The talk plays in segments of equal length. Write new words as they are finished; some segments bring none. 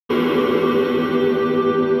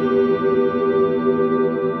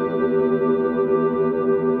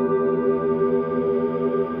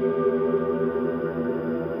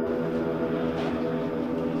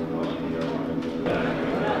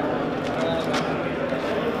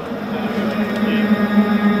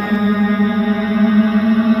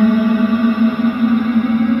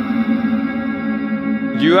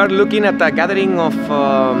You are looking at a gathering of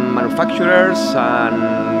manufacturers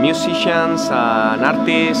and musicians and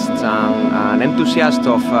artists and enthusiasts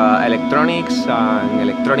of electronics and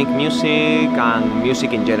electronic music and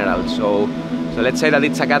music in general. So let's say that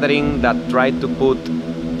it's a gathering that tried to put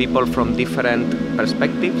people from different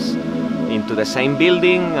perspectives into the same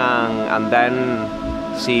building and then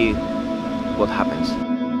see what happens.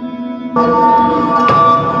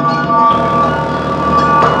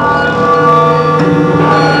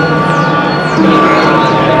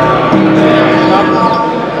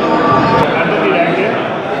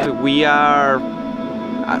 We are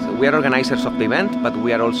organizers of the event, but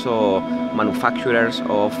we are also manufacturers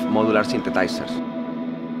of modular synthesizers.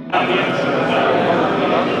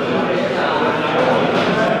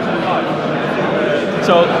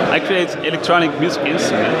 So I create electronic music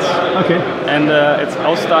instruments. Okay. And it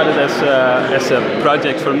all started as a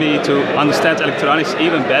project for me to understand electronics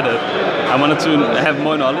even better. I wanted to have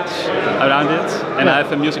more knowledge around it, and I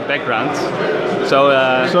have a music background.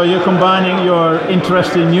 So you're combining your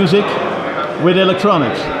interest in music with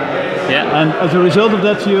electronics. Yeah. And as a result of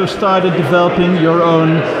that, you started developing your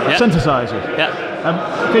own synthesizer. Yeah.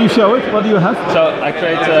 Can you show it? What do you have? So I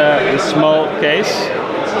create a small case,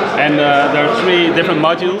 and there are 3 different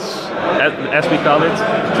modules, as we call it.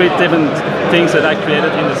 3 different things that I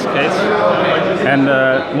created in this case. And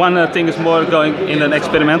one thing is more going in an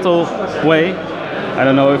experimental way. I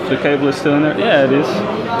don't know if the cable is still in there. Yeah, it is.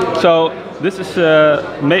 So this is,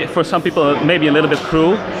 for some people, maybe a little bit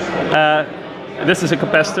cruel. This is a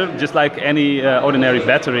capacitor, just like any ordinary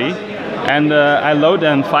battery. And I load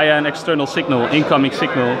them via an external signal, incoming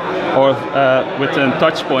signal, or with a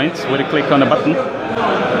touch point, with a click on a button.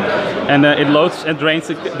 And it loads and drains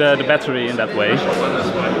the battery in that way.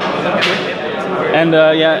 And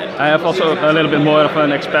yeah, I have also a little bit more of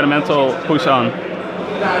an experimental push on.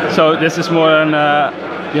 So this is more an,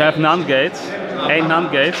 you have NAND gates, 8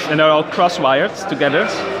 NAND gates, and they're all cross-wired together.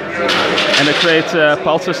 And they create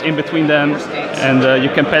pulses in between them, and you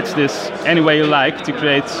can patch this any way you like to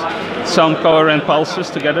create some coherent pulses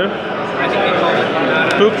together.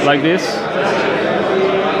 Boop, like this.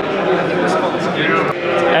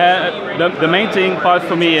 The main thing part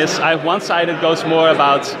for me is one side it goes more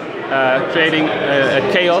about creating a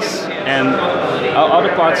chaos, and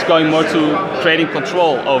other parts going more to creating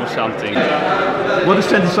control over something. What is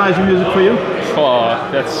synthesizer music for you? Oh,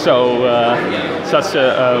 that's such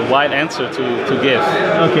a wide answer to give.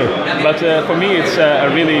 Okay. But for me, it's a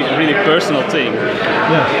really personal thing.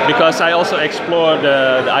 Yeah. Because I also explore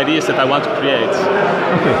the ideas that I want to create.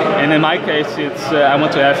 Okay. And in my case, it's I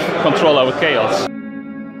want to have control over chaos.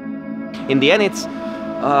 In the end, it's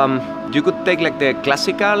you could take like the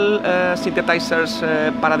classical synthesizers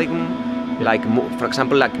paradigm, like for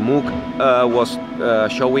example, like Moog was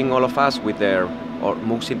showing all of us with their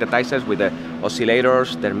Moog synthesizers with the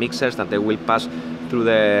oscillators, their mixers that they will pass through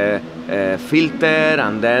the filter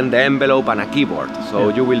and then the envelope and a keyboard. So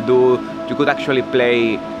you could actually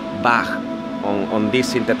play Bach on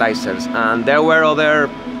these synthesizers. And there were other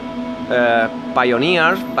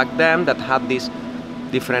pioneers back then that had these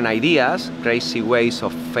different ideas, crazy ways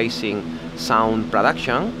of facing sound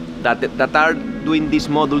production that are doing these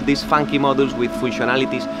modules, these funky modules with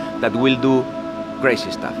functionalities that will do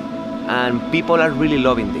crazy stuff. And people are really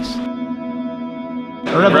loving this.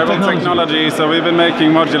 Rebel Technology, so we've been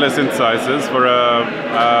making modular synthesizers for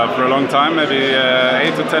a long time, maybe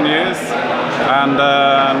 8 to 10 years. And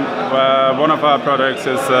one of our products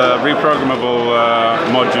is a reprogrammable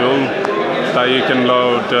module that you can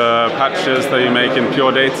load patches that you make in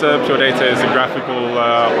Pure Data. Pure Data is a graphical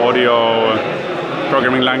audio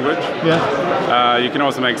programming language. Yeah. You can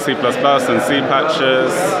also make C++ and C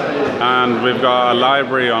patches, and we've got a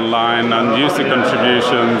library online and user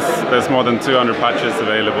contributions. There's more than 200 patches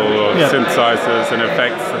available of synthesizers and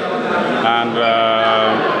effects,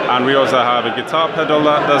 and we also have a guitar pedal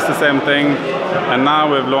that does the same thing. And now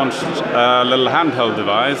we've launched a little handheld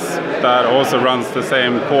device that also runs the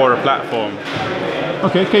same core platform.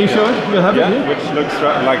 Okay, can you show it? You have it here? Which looks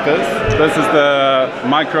like this. This is the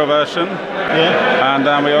micro version. Yeah. And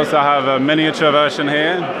then we also have a miniature version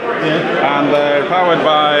here. Yeah. And they're powered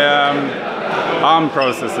by ARM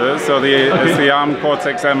processors. So it's the ARM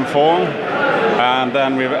Cortex M4. And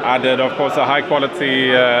then we've added, of course, a high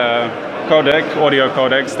quality codec, audio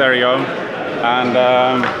codec, stereo. And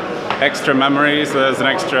extra memory, so there's an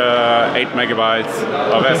extra 8 megabytes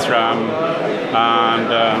of SRAM. And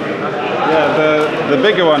yeah, the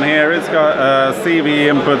bigger one here, it's got CV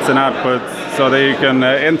inputs and outputs, so that you can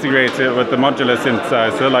integrate it with the modular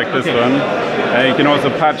synthesizer like this one. You can also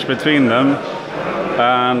patch between them.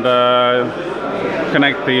 And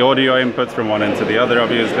connect the audio inputs from one end to the other,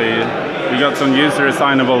 obviously. You got some user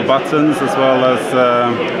assignable buttons as well as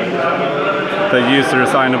the user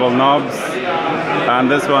assignable knobs. And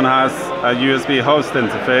this one has a USB host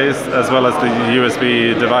interface as well as the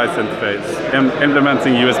USB device interface,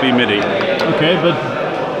 implementing USB MIDI. Okay, but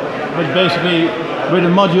basically with a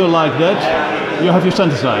module like that, you have your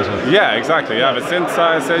synthesizer. Yeah, exactly. You have a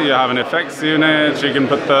synthesizer, you have an effects unit, you can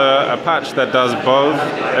put a patch that does both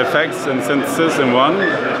effects and synthesis in one,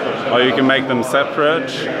 or you can make them separate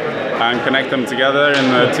and connect them together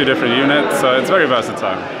in two different units, so it's very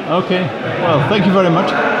versatile. Okay, well, thank you very much.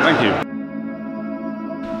 Thank you.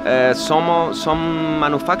 Some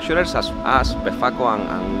manufacturers, as us, Befaco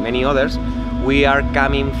and many others, we are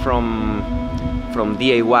coming from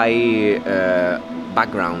DIY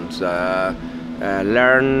backgrounds.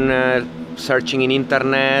 Learn searching in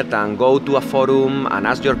internet and go to a forum and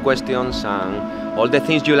ask your questions, and all the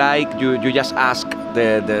things you like, you just ask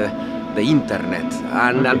the internet.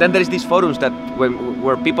 And then there is these forums that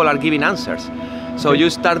where people are giving answers. So you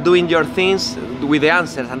start doing your things with the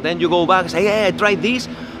answers, and then you go back and say, hey, I tried this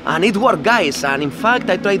and it worked, guys, and in fact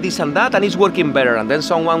I tried this and that and it's working better. And then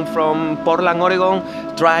someone from Portland, Oregon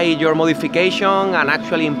tried your modification and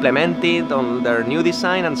actually implement it on their new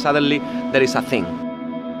design, and suddenly there is a thing.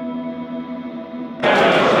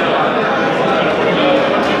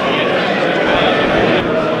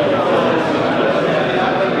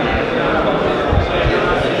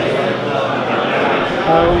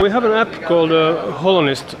 We have an app called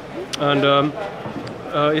holon.ist, and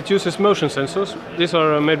it uses motion sensors. These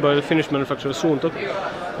are made by the Finnish manufacturer Suunto,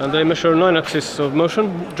 and they measure 9 axes of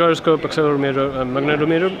motion: gyroscope, accelerometer, and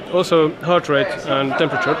magnetometer. Also heart rate and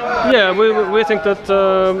temperature. Yeah, we think that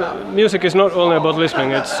music is not only about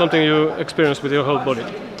listening; it's something you experience with your whole body.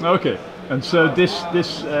 Okay, and so this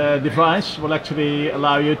device will actually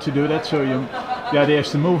allow you to do that. So the idea is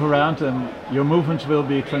to move around, and your movements will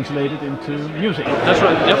be translated into music. That's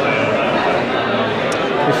right. Yep.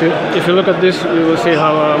 If you look at this, you will see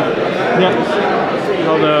how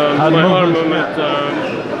my arm movement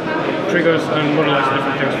triggers and modulates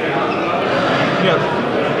different things. Yeah.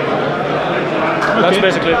 That's Okay.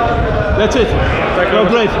 basically it. That's it. Thank you very Well,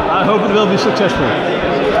 much. great. I hope it will be successful.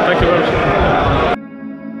 Thank you very much.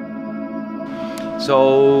 So,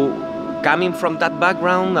 coming from that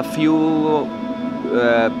background, a few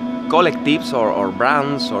collectives or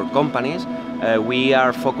brands or companies, we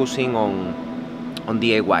are focusing on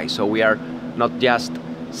DIY. So we are not just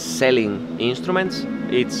selling instruments,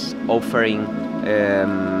 it's offering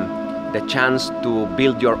the chance to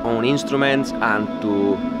build your own instruments and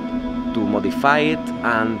to modify it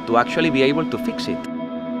and to actually be able to fix it.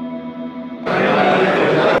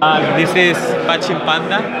 This is Patching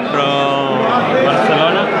Panda from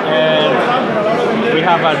Barcelona, and we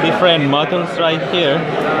have different models right here.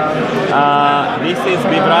 This is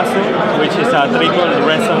Vibrazo, which is a triple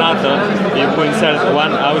resonator. You can insert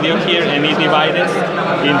one audio here and it divides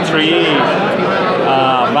in 3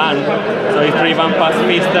 bands. So it's 3 band pass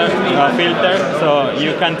filter, so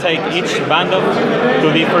you can take each band of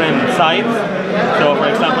to different sides. So for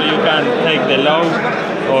example, you can take the low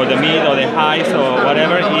or the mid or the highs or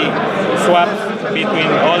whatever. It swaps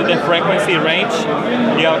between all the frequency range.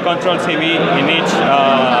 You have control CV in each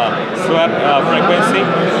swap frequency,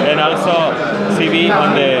 and also CV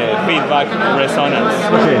on the feedback resonance.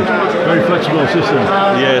 Okay, very flexible system.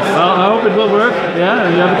 Yes. Well, I hope it will work. Yeah,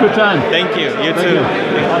 and you have a good time. Thank you. You Thank too. you.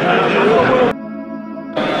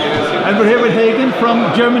 And we're here with Hagen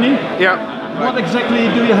from Germany. Yeah. What exactly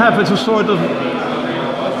do you have? It's a sort of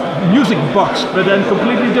music box, but then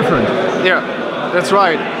completely different. Yeah, that's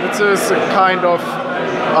right. It's a kind of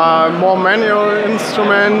more manual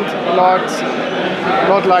instrument,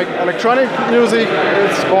 not like electronic music.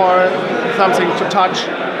 It's more something to touch,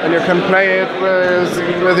 and you can play it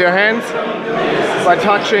with your hands by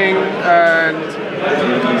touching and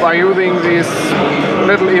by using these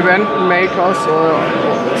little event makers or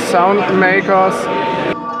sound makers.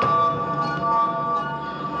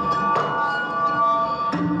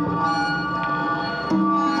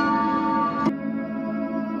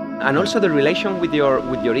 And also the relation with your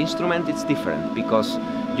instrument, it's different because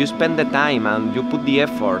you spend the time and you put the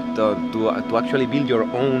effort to actually build your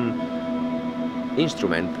own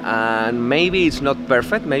instrument. And maybe it's not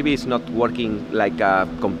perfect, maybe it's not working like a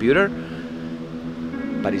computer,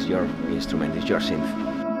 but it's your instrument, it's your synth.